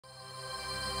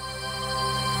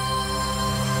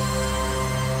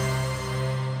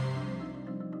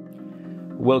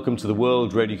Welcome to the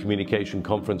World Radiocommunication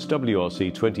Conference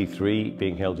WRC-23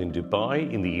 being held in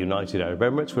Dubai in the United Arab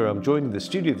Emirates, where I'm joined in the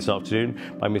studio this afternoon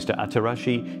by Mr.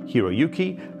 Itarashi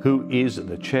Hiroyuki, who is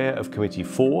the chair of Committee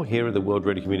 4 here at the World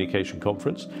Radiocommunication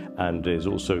Conference and is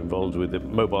also involved with the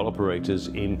mobile operators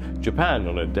in Japan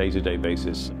on a day-to-day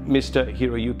basis. Mr.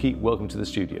 Hiroyuki, welcome to the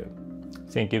studio.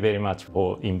 Thank you very much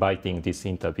for inviting this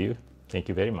interview. Thank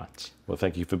you very much. Well,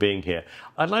 thank you for being here.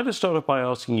 I'd like to start off by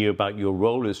asking you about your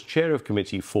role as chair of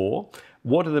Committee 4.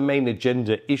 What are the main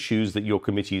agenda issues that your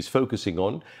committee is focusing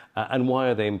on, and why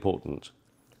are they important?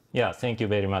 Yeah, thank you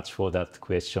very much for that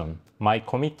question. My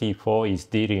Committee 4 is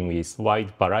dealing with a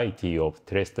wide variety of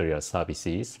terrestrial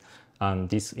services, and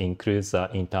this includes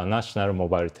international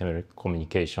mobile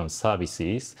telecommunication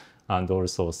services and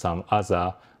also some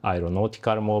other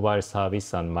aeronautical mobile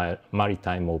service and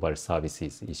maritime mobile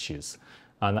services issues.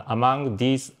 And among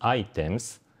these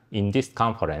items, in this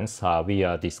conference, we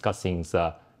are discussing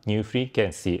the new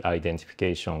frequency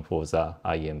identification for the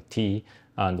IMT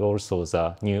and also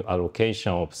the new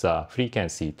allocation of the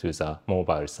frequency to the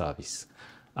mobile service.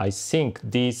 I think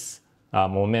this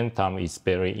momentum is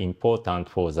very important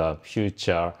for the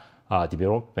future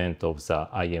development of the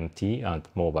IMT and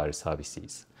mobile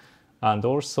services. And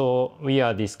also, we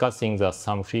are discussing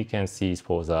some frequencies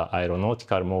for the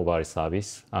aeronautical mobile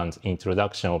service and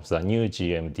introduction of the new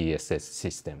GMDSS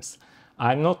systems.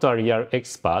 I'm not a real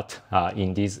expert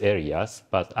in these areas,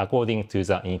 but according to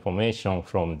the information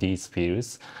from these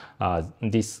fields,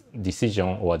 this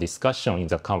decision or discussion in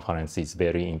the conference is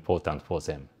very important for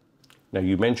them. Now,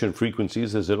 you mentioned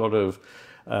frequencies. There's a lot of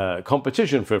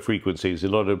competition for frequencies. A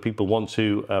lot of people want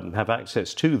to have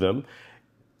access to them.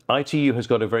 ITU has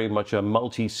got a very much a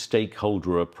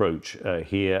multi-stakeholder approach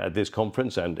here at this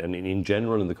conference and in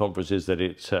general in the conferences that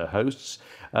it hosts,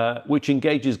 which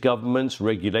engages governments,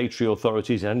 regulatory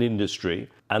authorities and industry.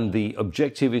 And the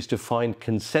objective is to find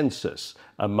consensus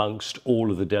amongst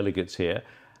all of the delegates here.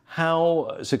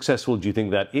 How successful do you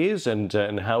think that is,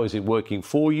 and how is it working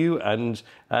for you, and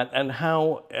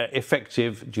how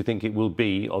effective do you think it will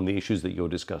be on the issues that you're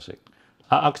discussing?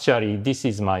 Actually, this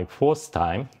is my fourth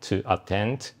time to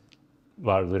attend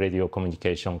World Radio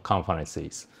Communication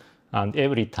conferences. And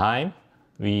every time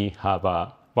we have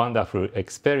a wonderful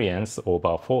experience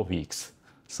over 4 weeks.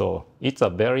 So it's a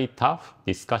very tough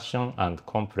discussion and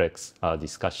complex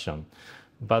discussion.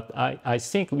 But I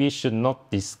think we should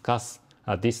not discuss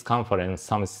at this conference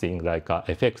something like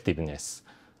effectiveness.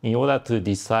 In order to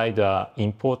decide an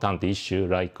important issue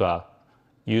like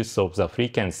use of the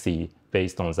frequency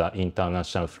based on the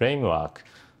international framework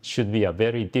should be a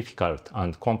very difficult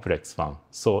and complex one.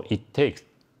 So it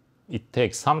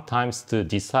takes some time to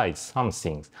decide some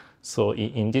things. So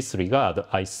in this regard,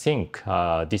 I think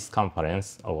this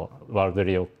conference, or World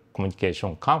Radio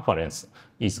Communication Conference,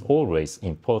 is always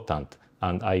important.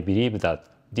 And I believe that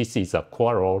this is a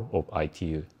core role of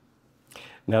ITU.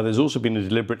 Now, there's also been a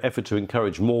deliberate effort to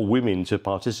encourage more women to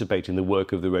participate in the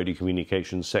work of the radio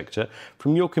communications sector.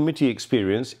 From your committee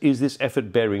experience, is this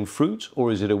effort bearing fruit,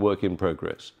 or is it a work in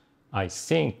progress? I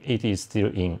think it is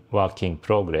still in work in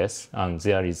progress, and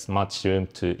there is much room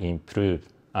to improve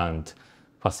and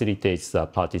facilitate the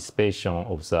participation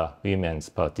of the women's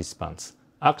participants.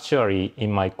 Actually,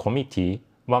 in my committee,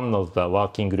 one of the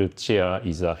working group chair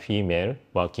is a female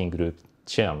working group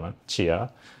chair.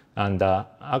 And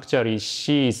actually,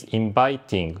 she is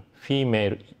inviting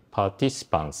female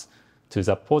participants to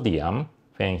the podium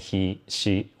when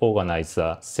she organizes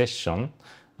a session,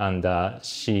 and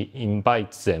she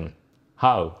invites them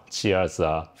how chairs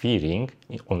are feeling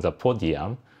on the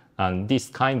podium. And this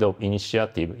kind of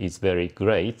initiative is very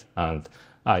great, and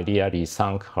I really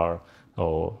thank her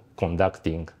for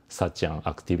conducting such an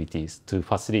activities to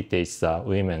facilitate the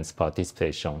women's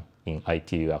participation in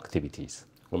ITU activities.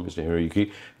 Well, Mr.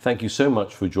 Hiroyuki, thank you so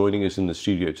much for joining us in the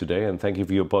studio today, and thank you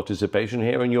for your participation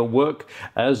here and your work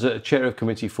as chair of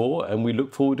Committee 4, and we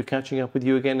look forward to catching up with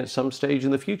you again at some stage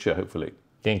in the future, hopefully.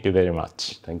 Thank you very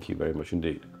much. Thank you very much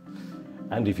indeed.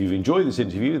 And if you've enjoyed this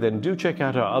interview, then do check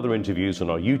out our other interviews on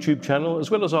our YouTube channel, as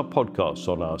well as our podcasts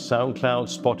on our SoundCloud,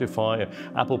 Spotify,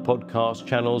 Apple Podcast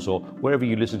channels, or wherever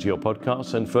you listen to your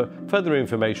podcasts. And for further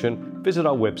information, visit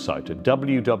our website at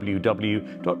www.itu.int.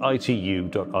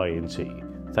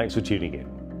 Thanks for tuning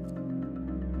in.